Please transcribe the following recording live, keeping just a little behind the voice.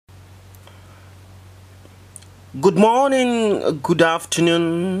Good morning, good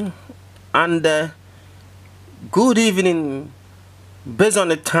afternoon, and good evening, based on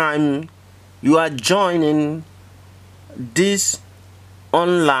the time you are joining this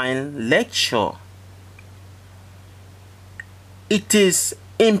online lecture. It is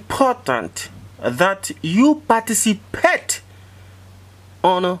important that you participate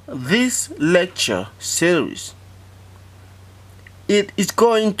on this lecture series. It is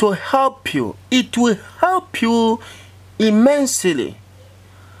going to help you. It will help you immensely.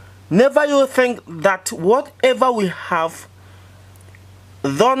 Never you think that whatever we have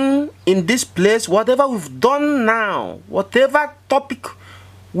done in this place, whatever we've done now, whatever topic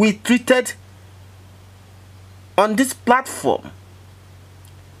we treated on this platform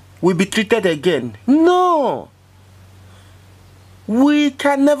will be treated again. No. We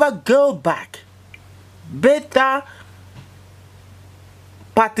can never go back. Better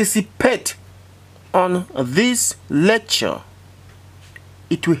participate on this lecture.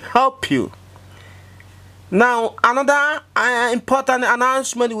 It will help you. Now, another important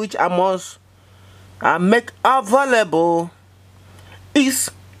announcement which I must make available is,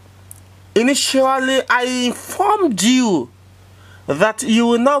 initially I informed you that you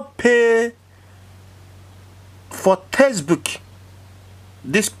will not pay for textbook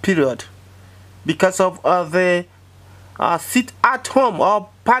this period because of the sit at home or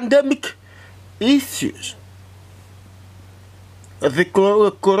pandemic issues. The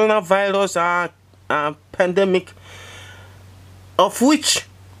coronavirus pandemic, of which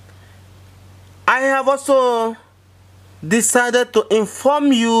I have also decided to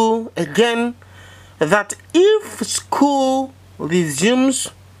inform you again that if school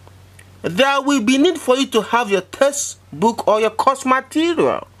resumes, there will be need for you to have your textbook or your course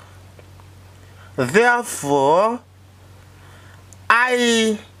material. Therefore,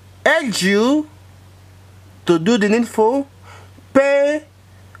 I urge you to do the needful. Pay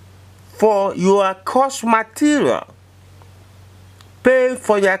for your course material. Pay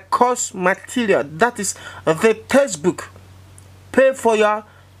for your course material. That is the textbook. Pay for your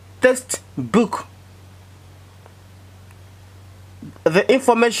textbook. The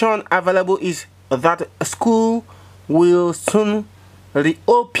information available is that school will soon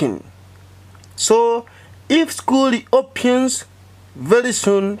reopen. So, if school reopens very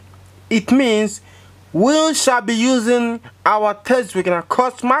soon, it means we shall be using our textbook and our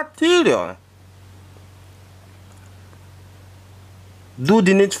course material. Do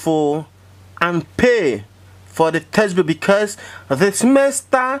the needful and pay for the textbook because the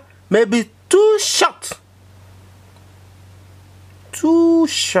semester may be too short. Too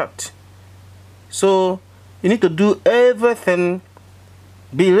short. So you need to do everything.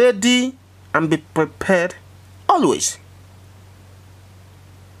 Be ready and be prepared always.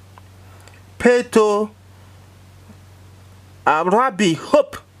 Pay to Rabbi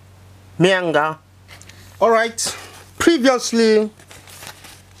Hope Mianga. Alright, previously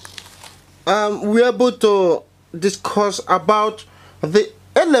we were able to discuss about the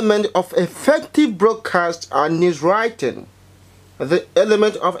element of effective broadcast and news writing. The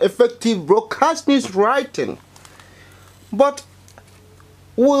element of effective broadcast news writing. But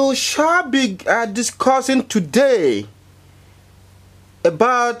we shall be discussing today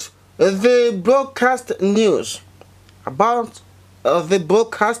about the broadcast news. About the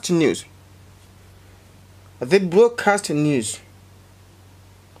broadcast news. The broadcast news.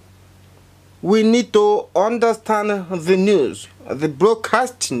 We need to understand the news, the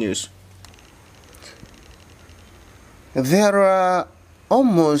broadcast news. There are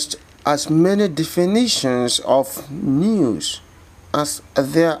almost as many definitions of news as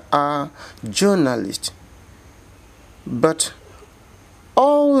there are journalists, but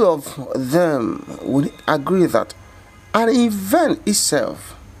all of them will agree that an event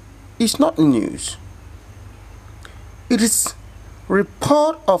itself is not news. It is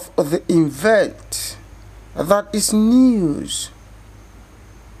report of the event that is news.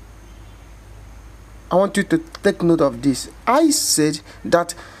 I want you to take note of this. I said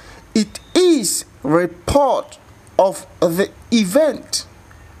that it is report of the event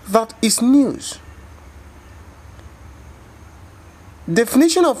that is news.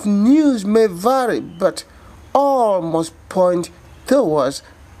 Definition of news may vary, but all must point towards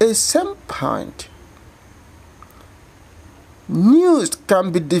a same point. News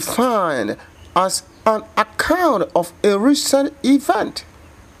can be defined as an account of a recent event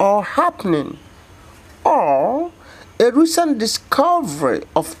or happening, or a recent discovery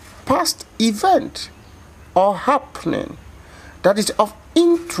of past event or happening that is of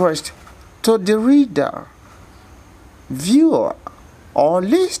interest to the reader, viewer, or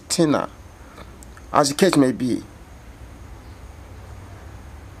listener, as the case may be.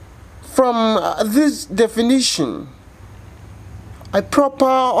 From this definition, a proper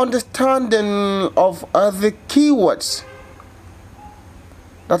understanding of the keywords,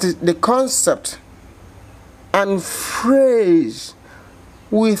 that is the concept and phrase,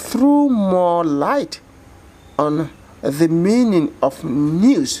 will throw more light on the meaning of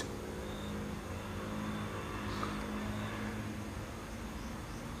news.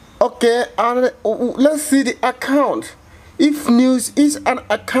 Okay, and let's see the account. If news is an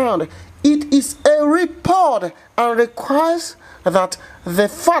account, it is a report and requires that the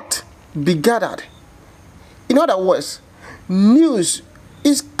fact be gathered. In other words, news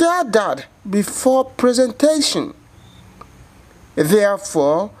is gathered before presentation.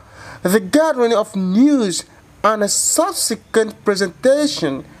 Therefore, the gathering of news and a subsequent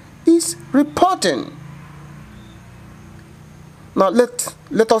presentation is reporting. Now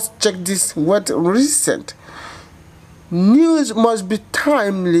let us check this word recent. News must be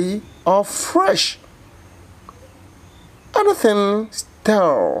timely or fresh. Anything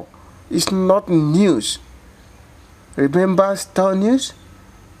stale is not news. Remember stale news?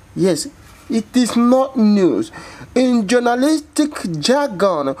 Yes, it is not news. In journalistic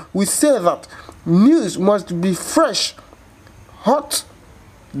jargon, we say that news must be fresh, hot,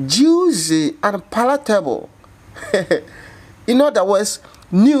 juicy, and palatable. In other words,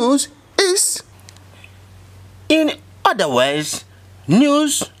 news is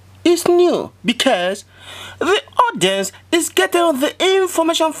new because the audience is getting the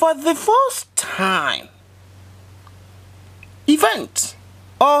information for the first time. Event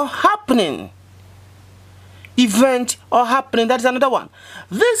or happening, that is another one.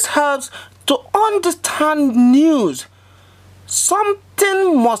 This helps to understand news.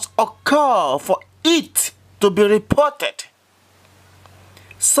 Something must occur for it to be reported.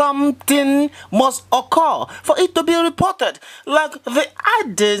 Something must occur for it to be reported. Like the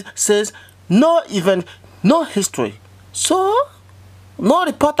adage says, no event, no history. So, no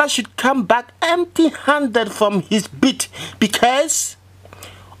reporter should come back empty-handed from his beat, because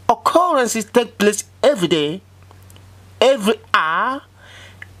occurrences take place every day, every hour,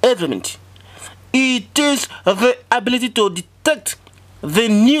 every minute. It is the ability to detect the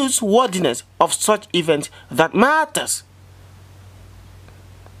newsworthiness of such events that matters.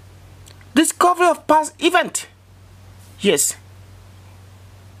 Discovery of past event. Yes.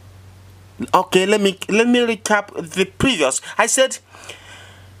 Okay, let me recap the previous. I said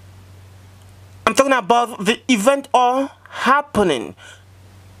I'm talking about the event or happening.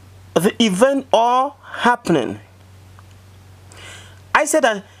 The event or happening. I said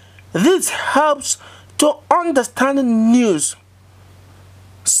that this helps to understand news.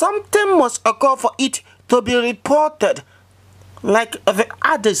 Something must occur for it to be reported. Like the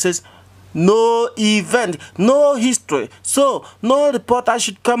adage says, no event, no history. So, no reporter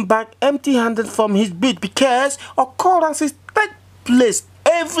should come back empty-handed from his beat, because occurrences take place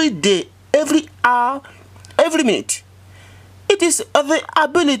every day, every hour, every minute. It is the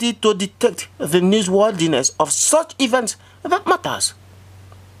ability to detect the newsworthiness of such events that matters.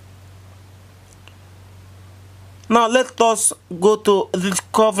 Now, let us go to the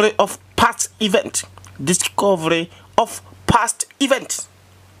discovery of past event. Discovery of past events.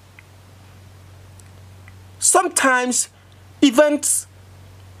 Sometimes events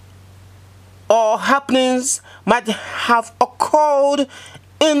or happenings might have occurred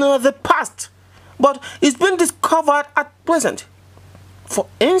in the past, but it's been discovered at present. For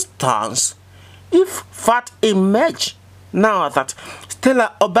instance, if fact emerge now that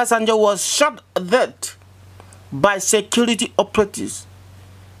Stella Obasanjo was shot dead by security operatives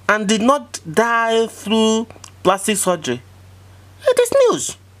and did not die through plastic surgery, it is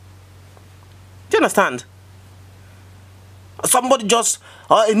news. Do you understand? Somebody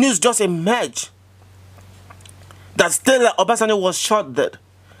a news just emerged that Stella Obasanjo was shot dead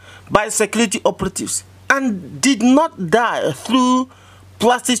by security operatives and did not die through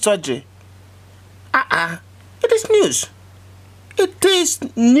plastic surgery. It is news. It is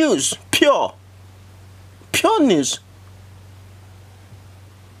news. Pure news.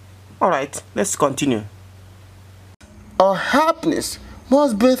 Alright, let's continue. Or happiness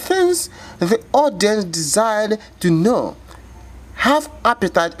must be things the audience desired to know, have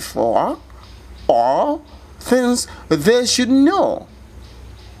appetite for, or things they should know.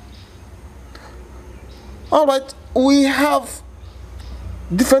 Alright, we have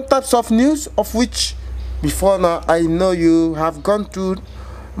different types of news, of which before now I know you have gone through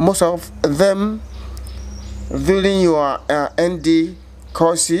most of them during your ND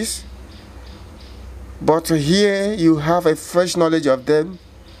courses, but here you have a fresh knowledge of them.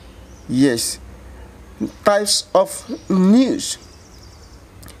 Yes, types of news.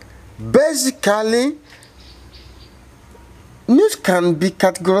 Basically, news can be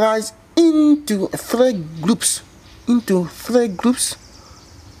categorized into three groups. And the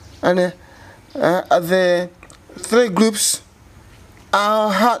three groups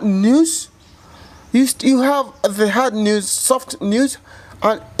are hard news. You have the hard news, soft news,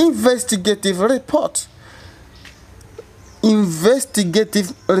 and investigative reports.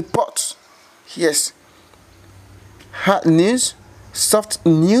 Investigative reports. Yes. Hard news, soft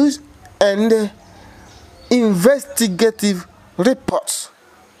news, and investigative reports.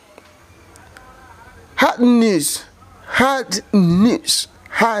 Hard news.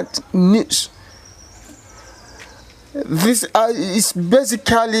 This is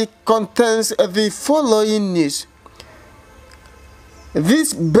basically contains the following news.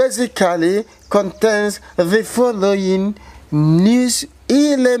 This basically contains the following news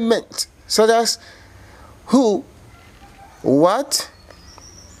elements, such as who, what,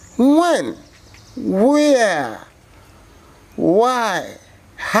 when, where, why,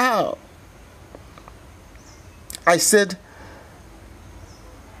 how. I said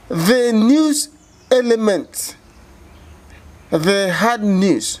the news element, the hard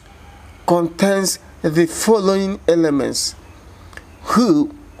news, contains the following elements: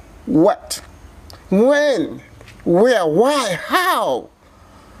 who, what, when, where, why, how.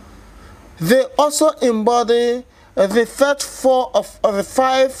 They also embody the first four of the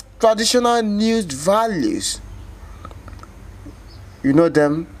five traditional news values. You know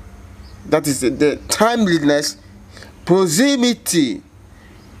them. That is the timeliness, proximity,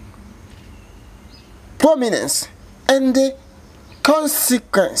 prominence, and the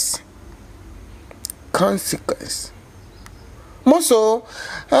consequence. More so,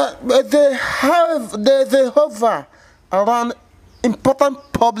 they hover around important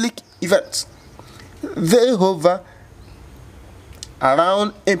public events.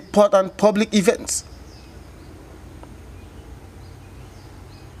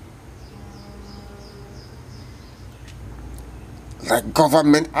 Like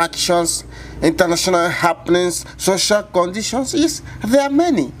government actions, international happenings, social conditions. Yes, there are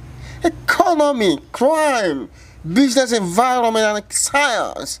many. Economy, crime, business environment, and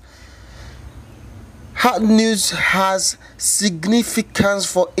science. Hard news has significance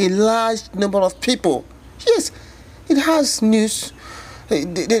for a large number of people. Yes, it has news.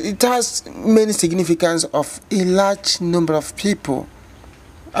 It has many significance of a large number of people.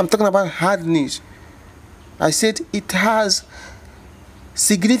 I'm talking about hard news. I said it has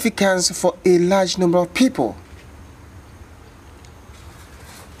significance for a large number of people.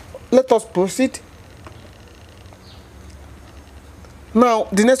 Let us proceed. Now,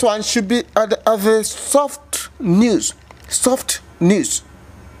 the next one should be the soft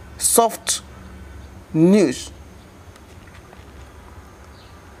news.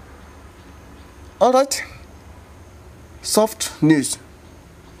 All right. Soft news.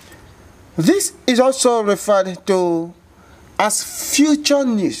 This is also referred to as future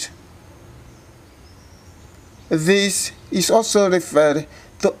news. This is also referred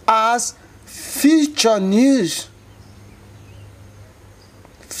to as future news.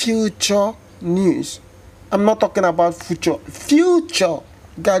 Future news. I'm not talking about future. Future.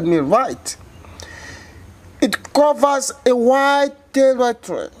 Got me right. It covers a wide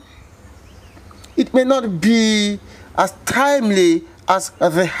territory. It may not be as timely as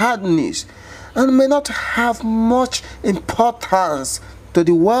the hard news, and may not have much importance to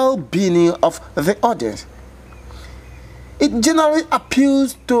the well-being of the audience. It generally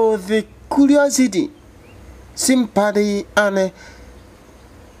appeals to the curiosity, sympathy, and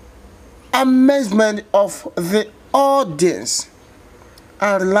amazement of the audience,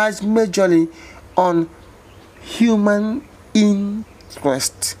 and relies majorly on human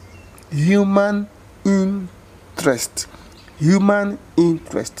interest.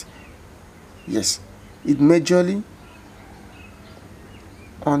 Yes, it majorly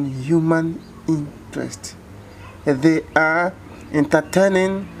on human interest. They are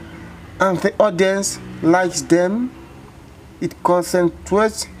entertaining and the audience likes them. It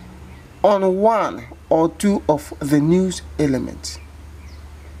concentrates on one or two of the news elements.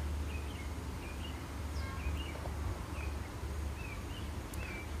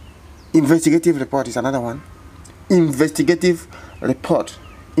 Investigative report is another one. Investigative report.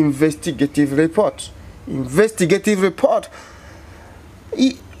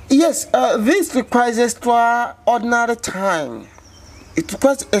 Yes, this requires extraordinary time. It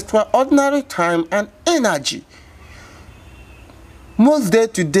requires extraordinary time and energy. Most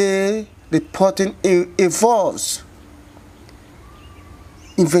day-to-day reporting involves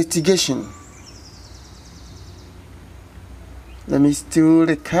investigation, Let me still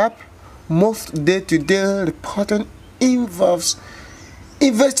recap. Most day-to-day reporting involves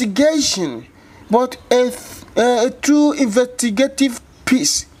investigation, but a true investigative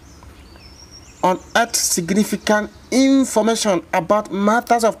piece unearths significant information about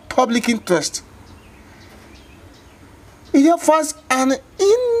matters of public interest. It offers an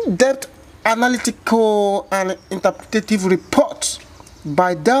in-depth analytical and interpretative report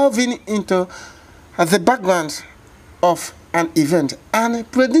by delving into the background of an event and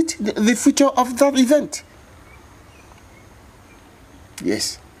predict the future of that event.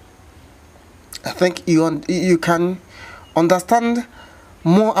 Yes, I think you can understand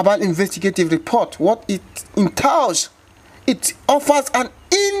more about investigative report, what it entails. It offers an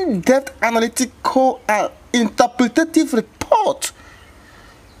in-depth analytical and interpretative report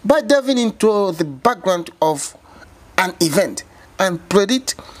by delving into the background of an event and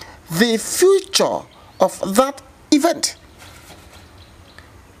predict the future of that event.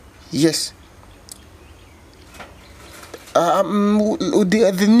 Yes.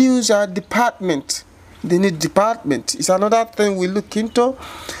 The news department. The news department is another thing we look into.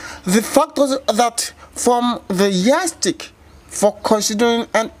 The factors that form the yardstick for considering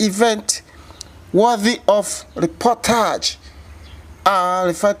an event worthy of reportage are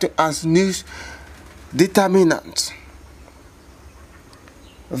referred to as news determinants.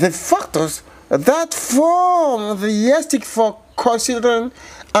 The factors that form the yardstick for considering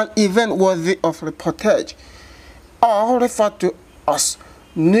an event worthy of reportage are referred to as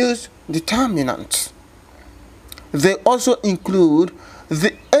news determinants. They also include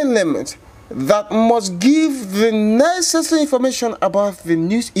the elements that must give the necessary information about the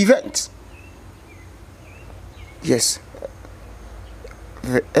news event. Yes,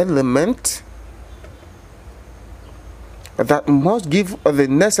 the element that must give the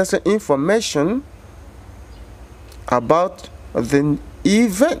necessary information about the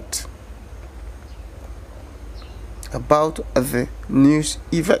event, about the news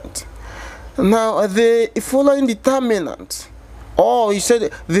event. Now, the following determinant, or he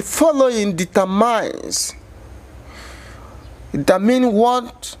said the following determines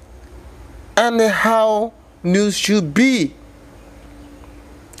what and how news should be.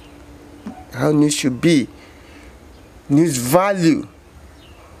 How news should be. News value.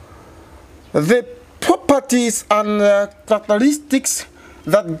 The properties and characteristics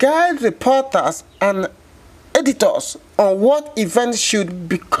that guide reporters and editors on what events should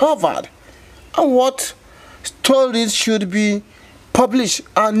be covered and what stories should be published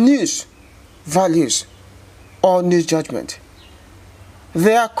are news values or news judgment.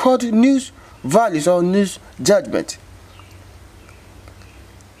 They are called news values or news judgment.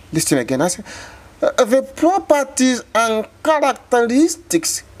 Listen again. I say, the properties and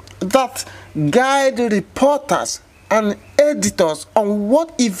characteristics that guide reporters and editors on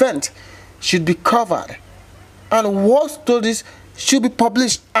what event should be covered and what stories should be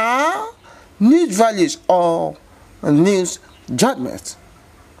published are news values or news judgments.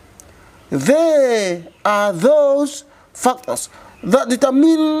 They are those factors that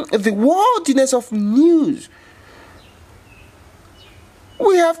determine the worthiness of news.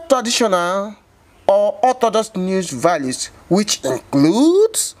 We have traditional or orthodox news values, which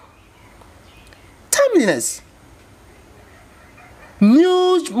includes timeliness.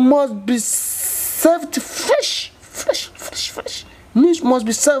 News must be served fresh. News must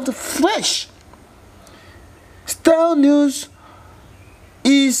be served fresh. Stale news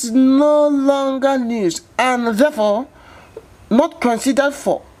is no longer news and therefore not considered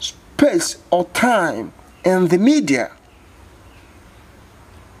for space or time in the media.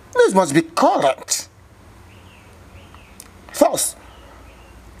 News must be current. Thus,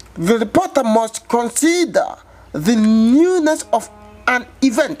 the reporter must consider the newness of an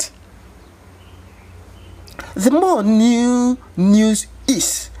event. The more new news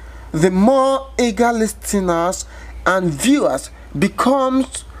is, the more eager listeners and viewers become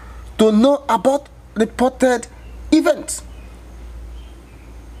to know about reported events.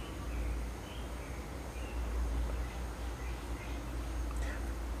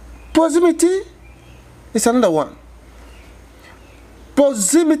 Proximity is another one.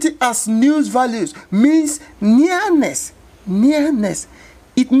 Proximity as news values means nearness. Nearness.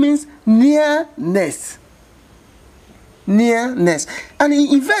 It means nearness. Nearness. An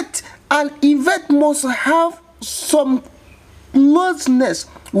event must have some closeness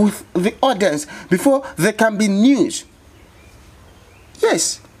with the audience before there can be news.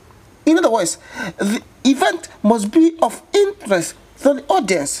 Yes. In other words, the event must be of interest to the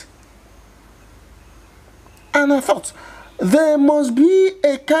audience. And I thought there must be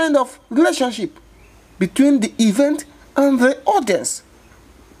a kind of relationship between the event and the audience.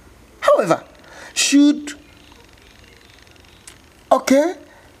 However,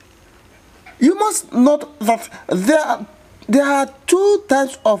 you must note that there are two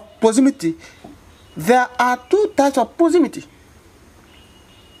types of proximity. There are two types of proximity.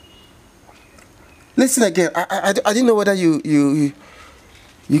 Listen again. I didn't know whether you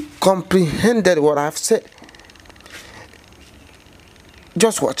comprehended what I've said.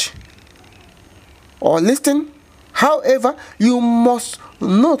 Just watch or listen. However, you must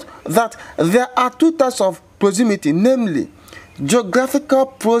note that there are two types of proximity, namely geographical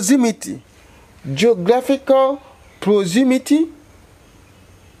proximity,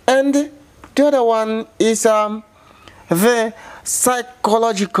 and the other one is the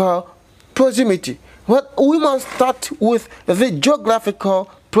psychological proximity. Well, we must start with the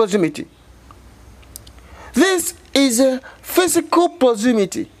geographical proximity. This is a physical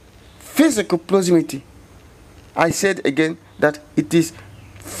proximity. Physical proximity. I said again that it is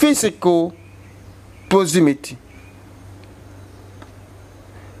physical proximity.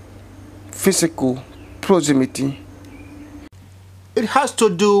 Physical proximity. It has to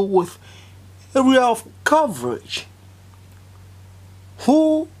do with area of coverage.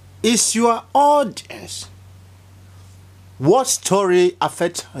 Who is your audience? What story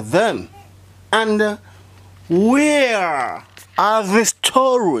affects them? And where are the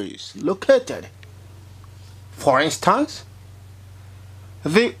stories located? For instance,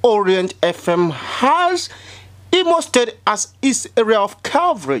 the Orient FM has Imo State as its area of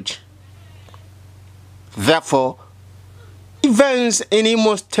coverage. Therefore, events in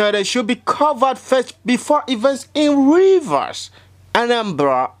Imo State should be covered first before events in Rivers,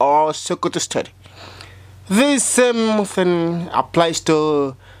 Anambra, or Sokoto State. This same thing applies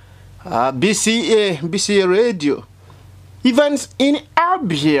to BCA Radio. Events in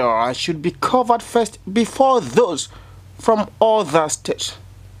Abia should be covered first before those from other states.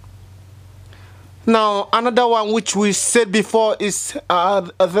 Now, another one which we said before is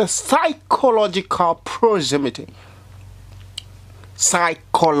the psychological proximity.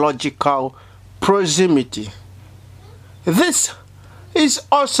 Psychological proximity. This is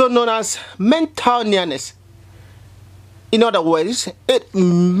also known as mental nearness. In other words, it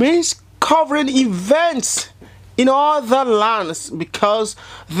means covering events in other lands because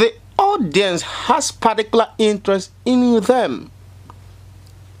the audience has particular interest in them.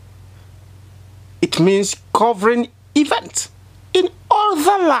 It means covering events in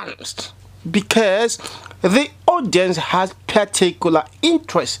other lands because the audience has particular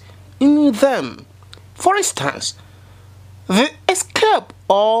interest in them. For instance, the escape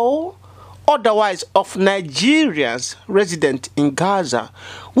or otherwise of Nigerians resident in Gaza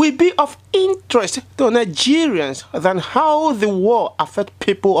will be of interest to Nigerians than how the war affects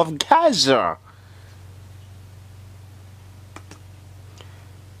people of Gaza.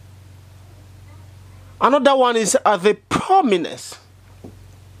 Another one is the prominence.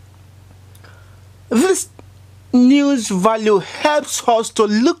 This news value helps us to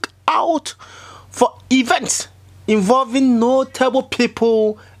look out for events involving notable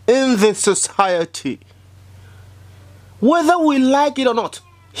people in the society. Whether we like it or not,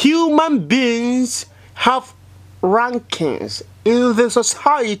 human beings have rankings in the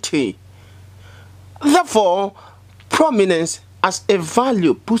society. Therefore, prominence as a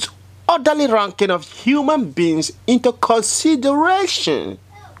value puts orderly ranking of human beings into consideration,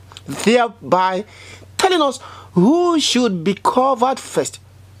 thereby telling us who should be covered first.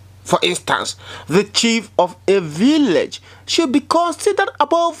 For instance, the chief of a village should be considered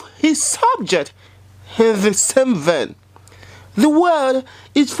above his subject in the same vein. The world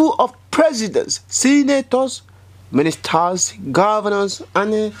is full of presidents, senators, ministers, governors,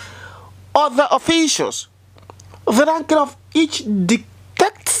 and other officials. The ranking of each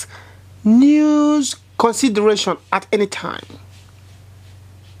dictates news consideration at any time.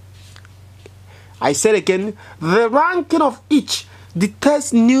 I said again, the ranking of each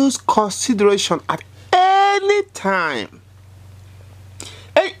dictates news consideration at any time.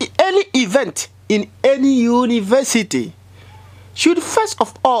 Any event in any university should first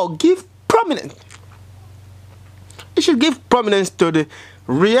of all give prominence. It should give prominence to the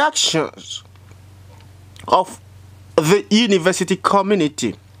reactions of the university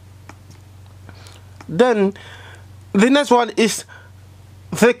community. Then the next one is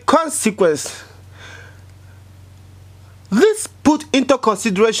the consequence. This put into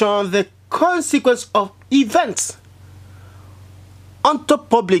consideration the consequence of events onto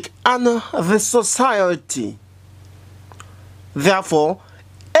public and the society. Therefore,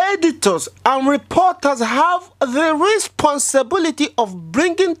 editors and reporters have the responsibility of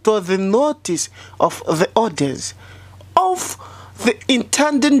bringing to the notice of the audience of the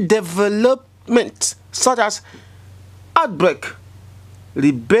intended development, such as outbreak,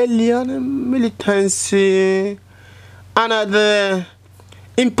 rebellion, militancy, and the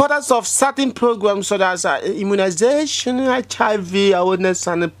importance of certain programs such as immunization, HIV awareness,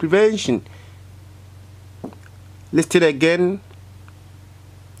 and prevention. Listed again.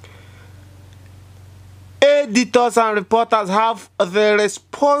 Editors and reporters have the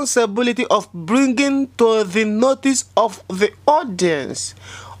responsibility of bringing to the notice of the audience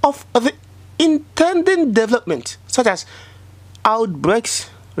of the intended development, such as outbreaks,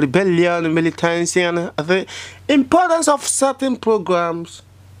 rebellion, militancy, and the importance of certain programs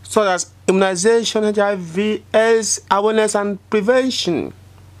such as immunization, HIV, AIDS, awareness, and prevention.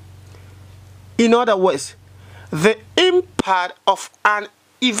 In other words, the impact of an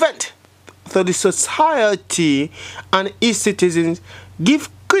event to the society and its citizens give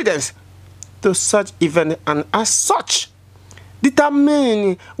credence to such event, and as such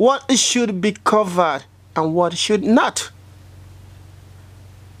determine what should be covered and what should not.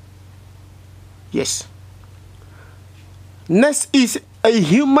 Yes. Next is a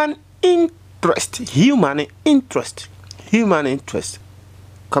human interest. Human interest. Human interest.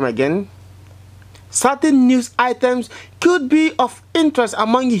 Come again. Certain news items could be of interest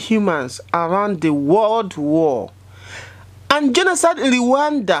among humans around the world war. And genocide in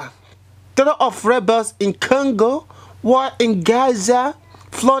Rwanda, terror of rebels in Congo, war in Gaza,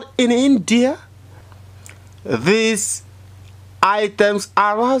 flood in India. These items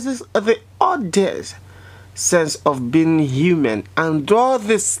arouses the audience sense of being human and draw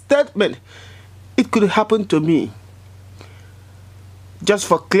the statement, it could happen to me. Just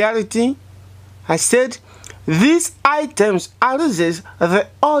for clarity, I said these items arouses the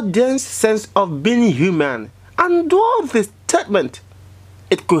audience sense of being human and draw the statement,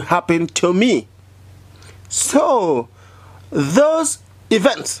 it could happen to me. So those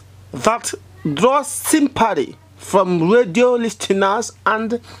events that draw sympathy from radio listeners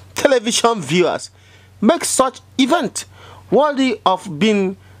and television viewers make such event worthy of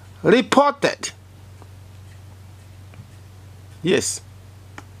being reported. Yes,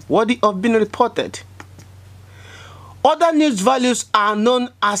 worthy of being reported. Other news values are known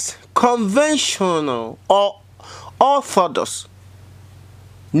as conventional or orthodox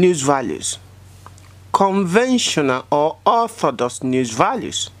news values. Conventional or orthodox news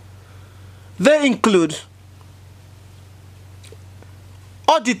values. They include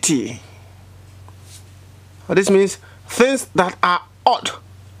oddity. This means things that are odd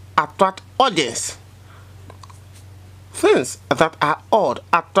attract audience. Things that are odd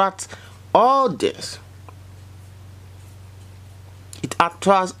attract audience. It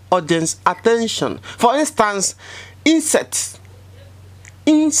attracts audience attention. For instance, incest,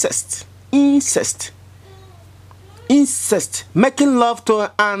 making love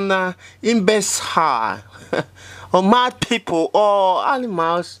to an imbecile, or mad people, or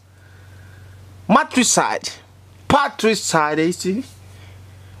animals. Patricide, you see.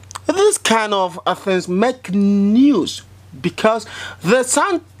 This kind of things make news because they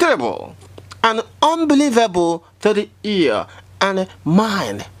sound terrible and unbelievable to the ear and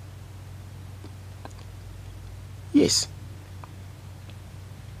mind. Yes,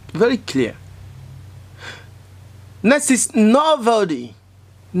 very clear. Next is novelty.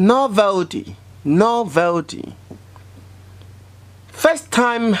 First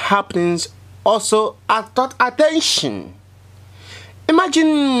time happenings also attract attention.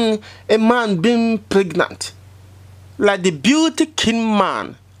 Imagine a man being pregnant, like the beauty king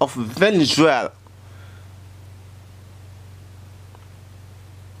man of Venezuela.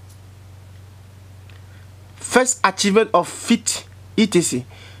 First achievement of feat, etc.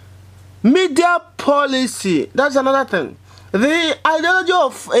 Media policy, that's another thing. The ideology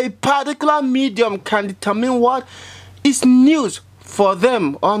of a particular medium can determine what is news for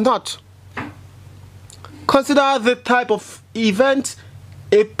them or not. Consider the type of event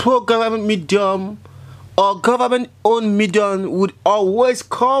a pro-government medium or government-owned medium would always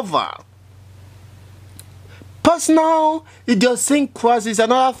cover. Personal idiosyncrasy is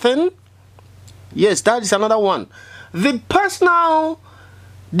another thing. Yes, that is another one. The personal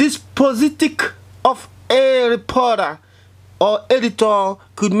dispositic of a reporter or editor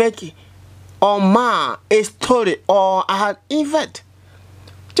could make or mar a story or an event.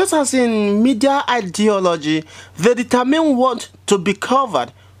 Just as in media ideology, they determine what to be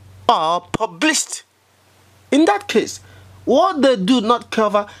covered or published. In that case, what they do not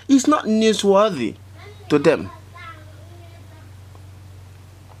cover is not newsworthy to them.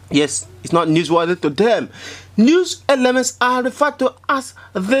 Yes, it's not newsworthy to them. News elements are referred to as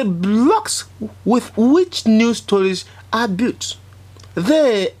the blocks with which news stories are built.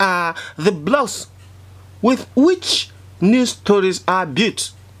 They are the blocks with which news stories are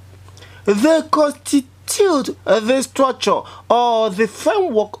built. They constitute the structure or the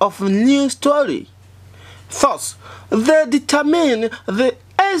framework of a news story. Thus, they determine the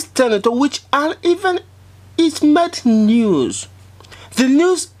extent to which an event is made news. The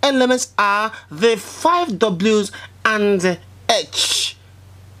news elements are the 5 W's and the H.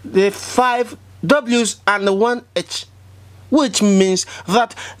 The 5 W's and 1 H, which means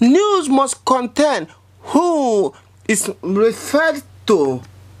that news must contain who is referred to,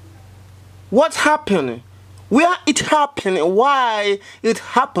 what happened, where it happened, why it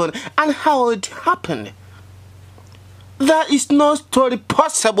happened, and how it happened. There is no story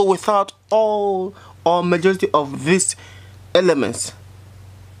possible without all or majority of these elements.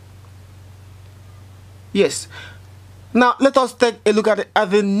 Yes. Now let us take a look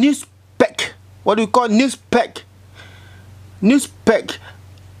at the news spec. What do we call news spec? News spec.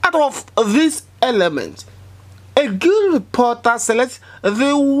 Out of these elements, a good reporter selects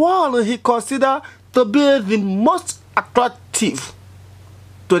the one he considers to be the most attractive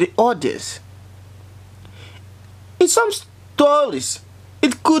to the audience. In some stories,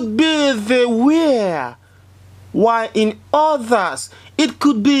 it could be the where, while in others, it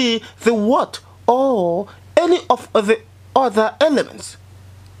could be the what or any of the other elements.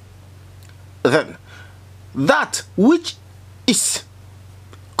 Then, that which is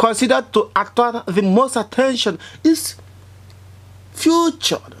considered to attract the most attention is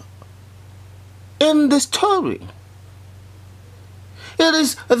featured in the story. It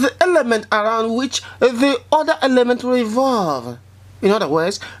is the element around which the other element revolve. In other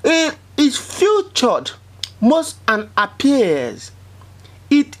words, it is featured most and appears.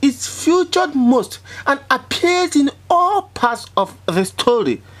 It is featured most and appears in all parts of the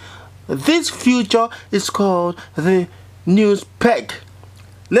story. This feature is called the news spec.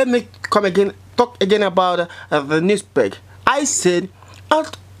 Let me talk again about the news spec. I said,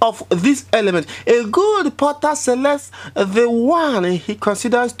 out of this element, a good reporter selects the one he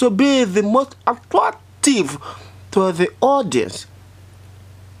considers to be the most attractive to the audience.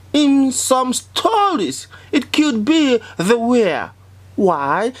 In some stories, it could be the where,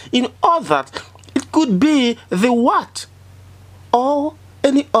 why. In others, it could be the what or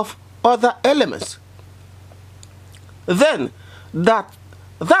any of other elements. Then, that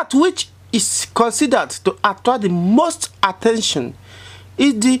which is considered to attract the most attention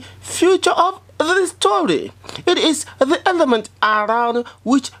is the future of the story. It is the element around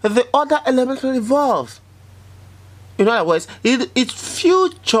which the other element revolves. In other words, it is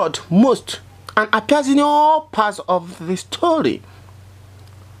featured most and appears in all parts of the story.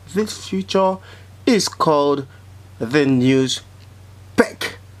 This feature is called the news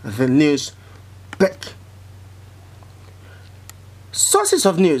spec. The news spec. Sources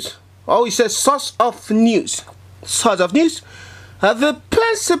of news. Oh, it says source of news. Source of news. The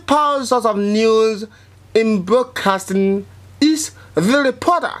principal source of news in broadcasting is the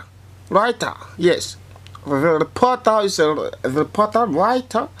reporter, writer. Yes, the reporter is a reporter,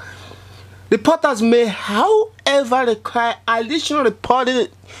 writer. Reporters may, however, require additional reporting,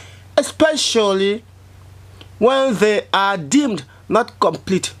 especially when they are deemed not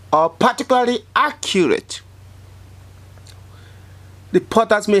complete or particularly accurate.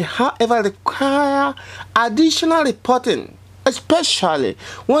 Reporters may, however, require additional reporting, especially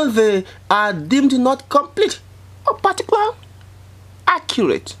when they are deemed not complete or particularly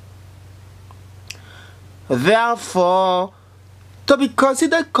accurate. Therefore, to be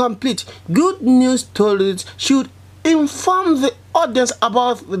considered complete, good news stories should inform the audience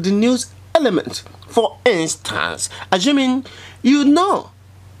about the news element. For instance, assuming you know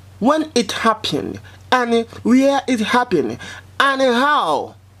when it happened and where it happened and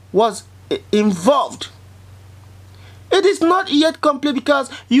how was involved. It is not yet complete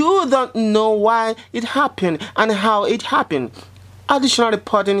because you don't know why it happened and how it happened. Additional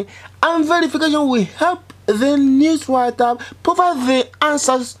reporting and verification will help the news writer provide the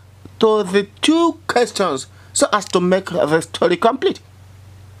answers to the two questions so as to make the story complete.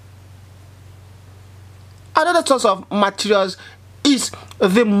 Another source of materials is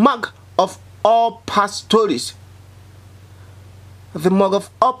the mug of all past stories. The mug of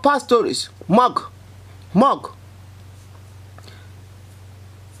all past stories. Mug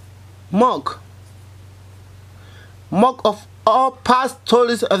of all past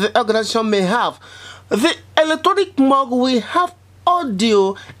stories the organization may have. The electronic mug will have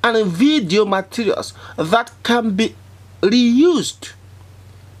audio and video materials that can be reused.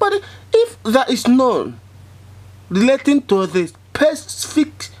 But if there is none relating to the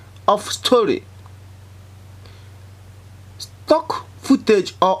specific of story, stock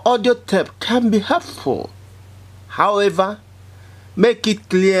footage or audio tape can be helpful. However, make it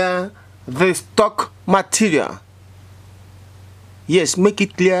clear the stock material. Yes, make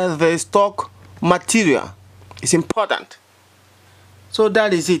it clear the stock material. It's important. So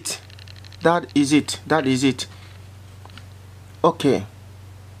that is it. That is it. Okay.